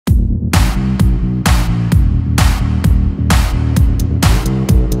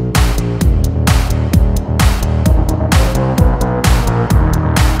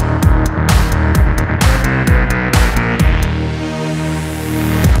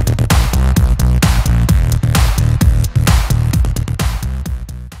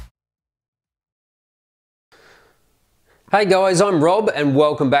Hey guys, I'm Rob and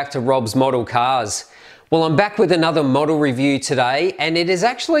welcome back to Rob's Model Cars. Well, I'm back with another model review today, and it is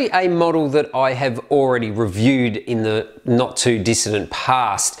actually a model that I have already reviewed in the not too distant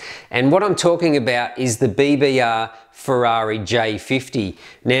past. And what I'm talking about is the BBR Ferrari J50.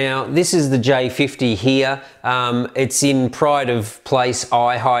 Now, this is the J50 here. It's in pride of place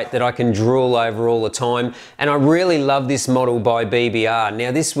eye height that I can drool over all the time, and I really love this model by BBR.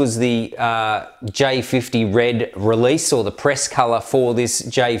 Now, this was the J50 red release, or the press color for this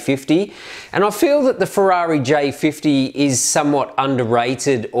J50, and I feel that the Ferrari J50 is somewhat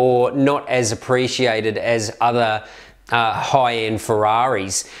underrated or not as appreciated as other high-end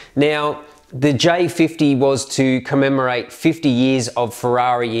Ferraris. Now, the J50 was to commemorate 50 years of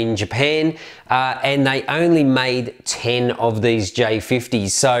Ferrari in Japan, and they only made 10 of these J50s.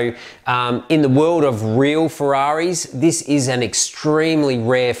 So in the world of real Ferraris, this is an extremely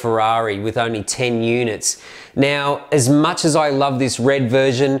rare Ferrari with only 10 units. Now, as much as I love this red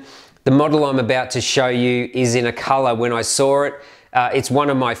version, the model I'm about to show you is in a color. When I saw it, it's one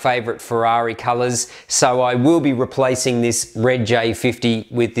of my favorite Ferrari colors, so I will be replacing this red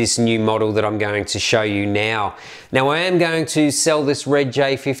J50 with this new model that I'm going to show you now. Now, I am going to sell this red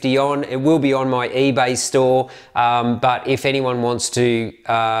J50 on. It will be on my eBay store, but if anyone wants to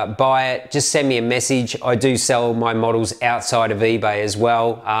buy it, just send me a message. I do sell my models outside of eBay as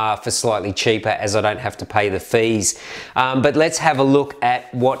well for slightly cheaper, as I don't have to pay the fees. But let's have a look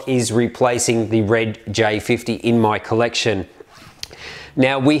at what is replacing the red J50 in my collection.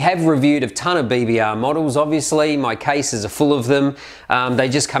 Now, we have reviewed a ton of BBR models, obviously. My cases are full of them. They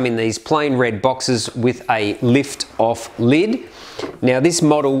just come in these plain red boxes with a lift-off lid. Now, this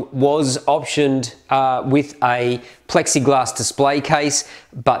model was optioned with a plexiglass display case,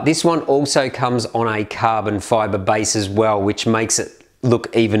 but this one also comes on a carbon fiber base as well, which makes it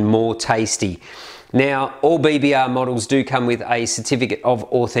look even more tasty. Now, all BBR models do come with a certificate of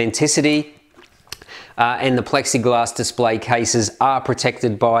authenticity, and the plexiglass display cases are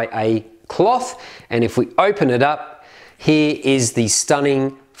protected by a cloth. And if we open it up, here is the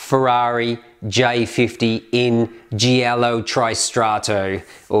stunning Ferrari J50 in Giallo tristrato,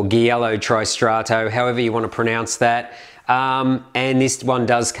 or Giallo tristrato, however you want to pronounce that. And this one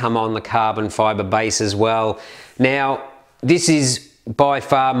does come on the carbon fiber base as well. Now, this is by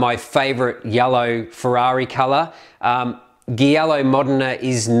far my favorite yellow Ferrari color. Giallo Moderna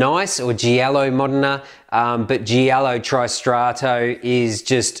is nice, or Giallo Moderna, but Giallo Tristrato is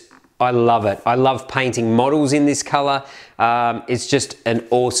just, I love it. I love painting models in this color. It's just an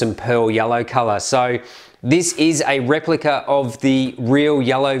awesome pearl yellow color. So this is a replica of the real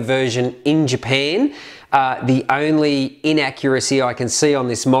yellow version in Japan. The only inaccuracy I can see on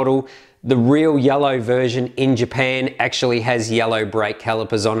this model, the real yellow version in Japan actually has yellow brake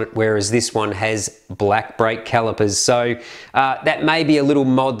calipers on it, whereas this one has black brake calipers. So that may be a little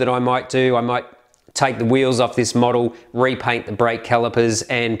mod that I might do. I might take the wheels off this model, repaint the brake calipers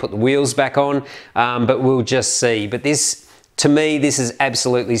and put the wheels back on, but we'll just see. But this, to me, this is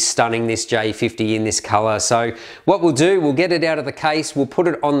absolutely stunning, this J50 in this color. So what we'll do, we'll get it out of the case, we'll put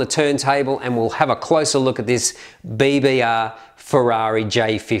it on the turntable, and we'll have a closer look at this BBR Ferrari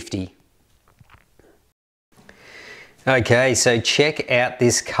J50. Okay, so check out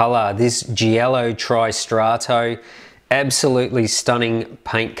this color, this Giallo Tristrato. Absolutely stunning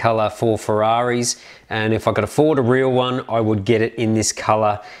paint color for Ferraris, and if I could afford a real one, I would get it in this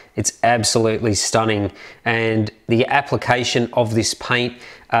color. It's absolutely stunning, and the application of this paint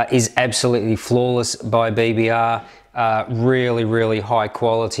is absolutely flawless by BBR. Really high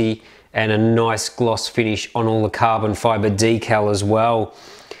quality, and a nice gloss finish on all the carbon fiber decal as well.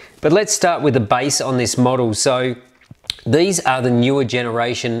 But let's start with the base on this model. So these are the newer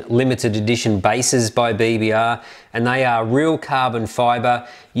generation limited edition bases by BBR, and they are real carbon fiber.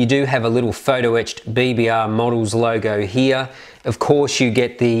 You do have a little photo etched BBR Models logo here. Of course, you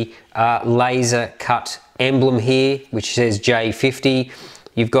get the laser cut emblem here, which says J50.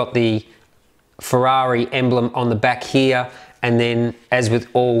 You've got the Ferrari emblem on the back here, and then, as with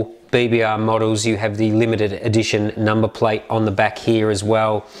all BBR models, you have the limited edition number plate on the back here as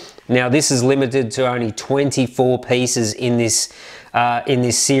well. Now, this is limited to only 24 pieces in this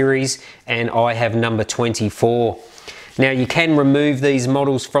series, and I have number 24. Now, you can remove these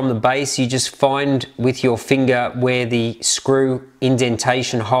models from the base. You just find with your finger where the screw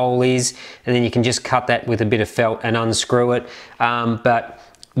indentation hole is, and then you can just cut that with a bit of felt and unscrew it. But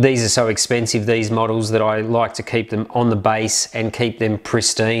these are so expensive, these models, that I like to keep them on the base and keep them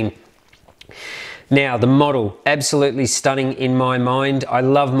pristine. Now, the model, absolutely stunning in my mind. I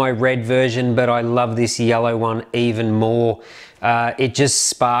love my red version, but I love this yellow one even more. It just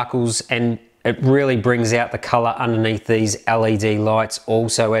sparkles, and it really brings out the color underneath these LED lights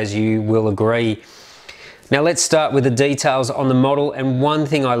also, as you will agree. Now let's start with the details on the model, and one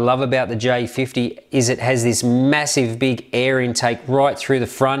thing I love about the J50 is it has this massive big air intake right through the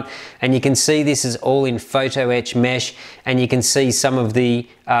front, and you can see this is all in photo etch mesh, and you can see some of the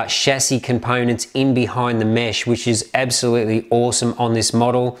chassis components in behind the mesh, which is absolutely awesome on this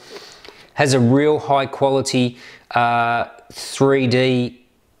model. Has a real high quality 3D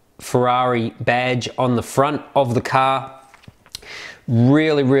Ferrari badge on the front of the car.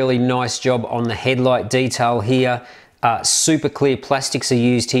 Really nice job on the headlight detail here. Super clear plastics are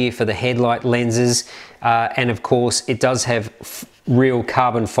used here for the headlight lenses, and of course it does have real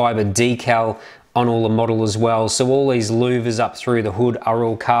carbon fiber decal on all the model as well. So all these louvers up through the hood are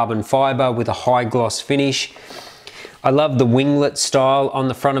all carbon fiber with a high gloss finish. I love the winglet style on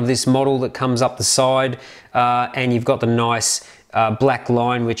the front of this model that comes up the side, and you've got the nice black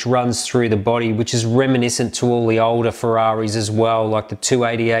line which runs through the body, which is reminiscent to all the older Ferraris as well, like the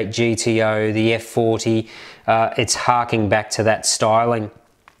 288 GTO, the F40. It's harking back to that styling.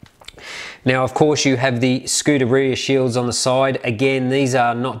 Now, of course, you have the Scuderia shields on the side. Again, these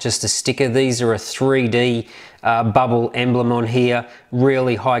are not just a sticker, these are a 3D bubble emblem on here.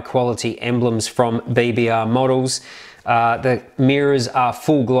 Really high quality emblems from BBR models. The mirrors are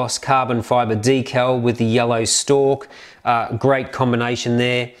full gloss carbon fiber decal with the yellow stalk. Great combination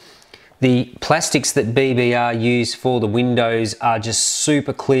there. The plastics that BBR use for the windows are just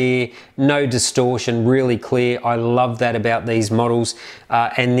super clear, no distortion, really clear. I love that about these models.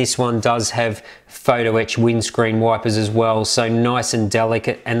 And this one does have photo etch windscreen wipers as well, so nice and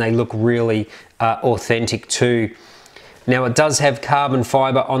delicate, and they look really authentic too. Now it does have carbon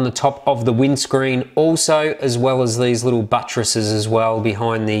fiber on the top of the windscreen also, as well as these little buttresses as well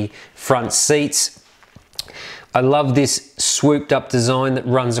behind the front seats. I love this swooped up design that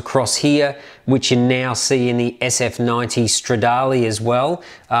runs across here, which you now see in the SF90 Stradale as well.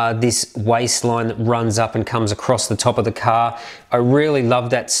 This waistline that runs up and comes across the top of the car. I really love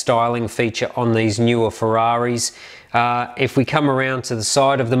that styling feature on these newer Ferraris. If we come around to the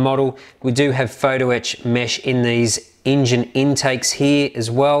side of the model, we do have photo etch mesh in these engine intakes here as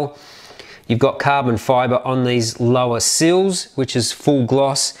well. You've got carbon fiber on these lower sills, which is full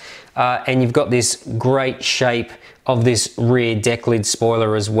gloss. And you've got this great shape of this rear deck lid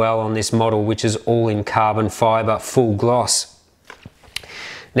spoiler as well on this model, which is all in carbon fiber, full gloss.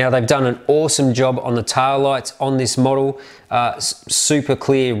 Now they've done an awesome job on the tail lights on this model. Super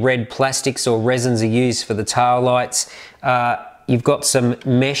clear red plastics or resins are used for the tail lights. You've got some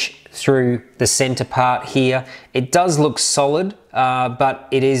mesh through the center part here. It does look solid, but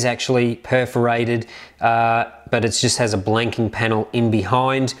it is actually perforated, but it just has a blanking panel in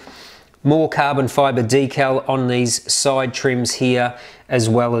behind. More carbon fiber decal on these side trims here, as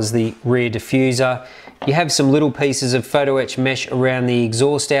well as the rear diffuser. You have some little pieces of photo etch mesh around the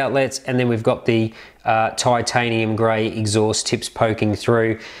exhaust outlets, and then we've got the titanium grey exhaust tips poking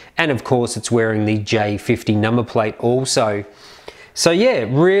through, and of course it's wearing the J50 number plate also. So yeah,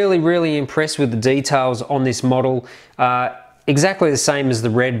 really impressed with the details on this model. Exactly the same as the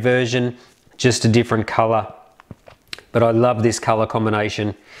red version, just a different colour. But I love this colour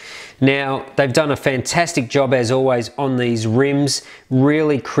combination. Now, they've done a fantastic job as always on these rims,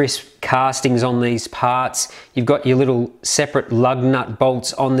 really crisp castings on these parts. You've got your little separate lug nut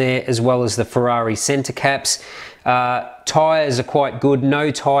bolts on there, as well as the Ferrari center caps. Tyres are quite good,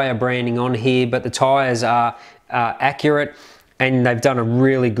 no tyre branding on here, but the tyres are accurate, and they've done a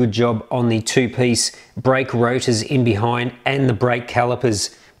really good job on the two-piece brake rotors in behind and the brake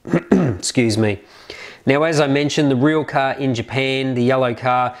calipers. Excuse me. Now, as I mentioned, the real car in Japan, the yellow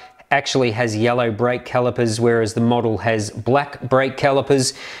car, actually has yellow brake calipers, whereas the model has black brake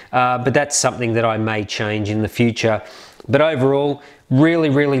calipers, but that's something that I may change in the future. But overall,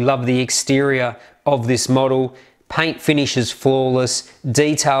 really love the exterior of this model. Paint finish is flawless,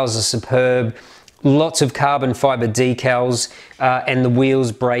 details are superb, lots of carbon fiber decals, and the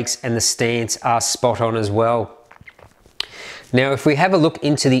wheels, brakes and the stance are spot on as well. Now, if we have a look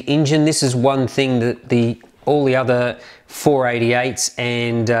into the engine, this is one thing that all the other 488s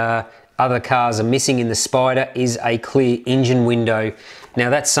and other cars are missing in the Spider, is a clear engine window. Now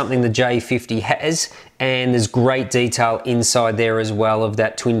that's something the J50 has, and there's great detail inside there as well of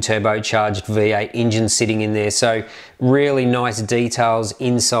that twin turbocharged V8 engine sitting in there. So really nice details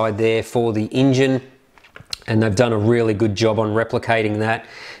inside there for the engine, and they've done a really good job on replicating that.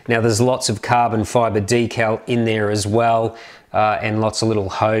 Now there's lots of carbon fiber decal in there as well, and lots of little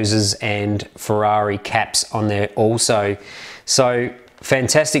hoses and Ferrari caps on there also. So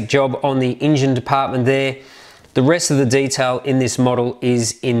fantastic job on the engine department there. The rest of the detail in this model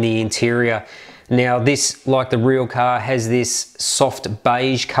is in the interior. Now this, like the real car, has this soft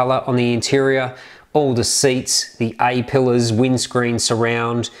beige color on the interior. All the seats, the A-pillars, windscreen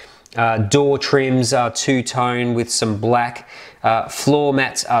surround, door trims are two-tone with some black. Floor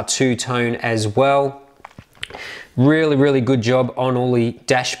mats are two-tone as well. Really good job on all the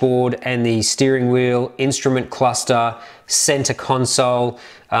dashboard and the steering wheel, instrument cluster, center console.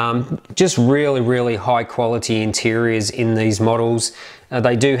 Just really high quality interiors in these models.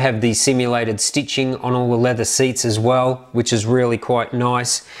 They do have the simulated stitching on all the leather seats as well, which is really quite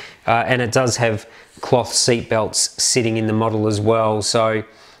nice. And it does have cloth seat belts sitting in the model as well. So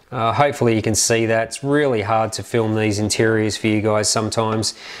hopefully you can see that. It's really hard to film these interiors for you guys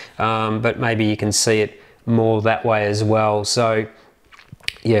sometimes, but maybe you can see it more that way as well. So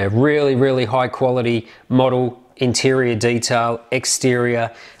yeah, really high quality model, interior detail,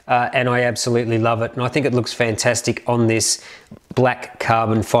 exterior, and I absolutely love it. And I think it looks fantastic on this black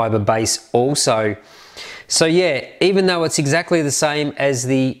carbon fiber base also. So yeah, even though it's exactly the same as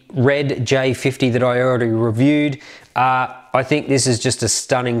the red J50 that I already reviewed, I think this is just a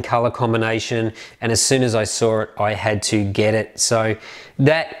stunning color combination, and as soon as I saw it, I had to get it. So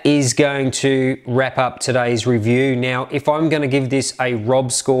that is going to wrap up today's review. Now, if I'm going to give this a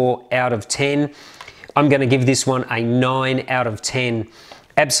Rob score out of 10, I'm going to give this one a 9 out of 10.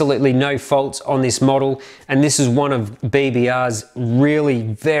 Absolutely no faults on this model, and this is one of BBR's really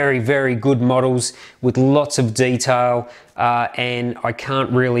very good models with lots of detail, and I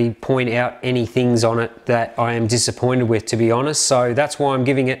can't really point out any things on it that I am disappointed with, to be honest. So that's why I'm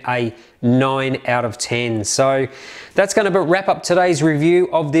giving it a 9 out of 10. So that's going to wrap up today's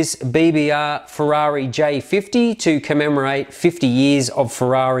review of this BBR Ferrari J50 to commemorate 50 years of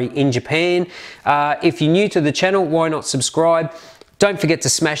Ferrari in Japan. If you're new to the channel, why not subscribe? Don't forget to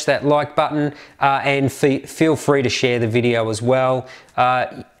smash that like button, and feel free to share the video as well.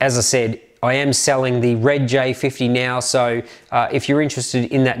 As I said, I am selling the red J50 now, so if you're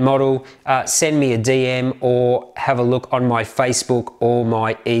interested in that model, send me a DM or have a look on my Facebook or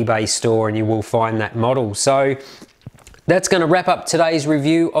my eBay store and you will find that model. So that's going to wrap up today's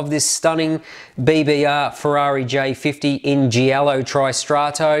review of this stunning BBR Ferrari J50 in Giallo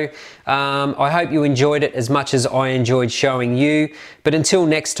tristrato. I hope you enjoyed it as much as I enjoyed showing you. But until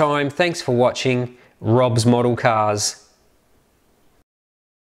next time, thanks for watching Rob's Model Cars.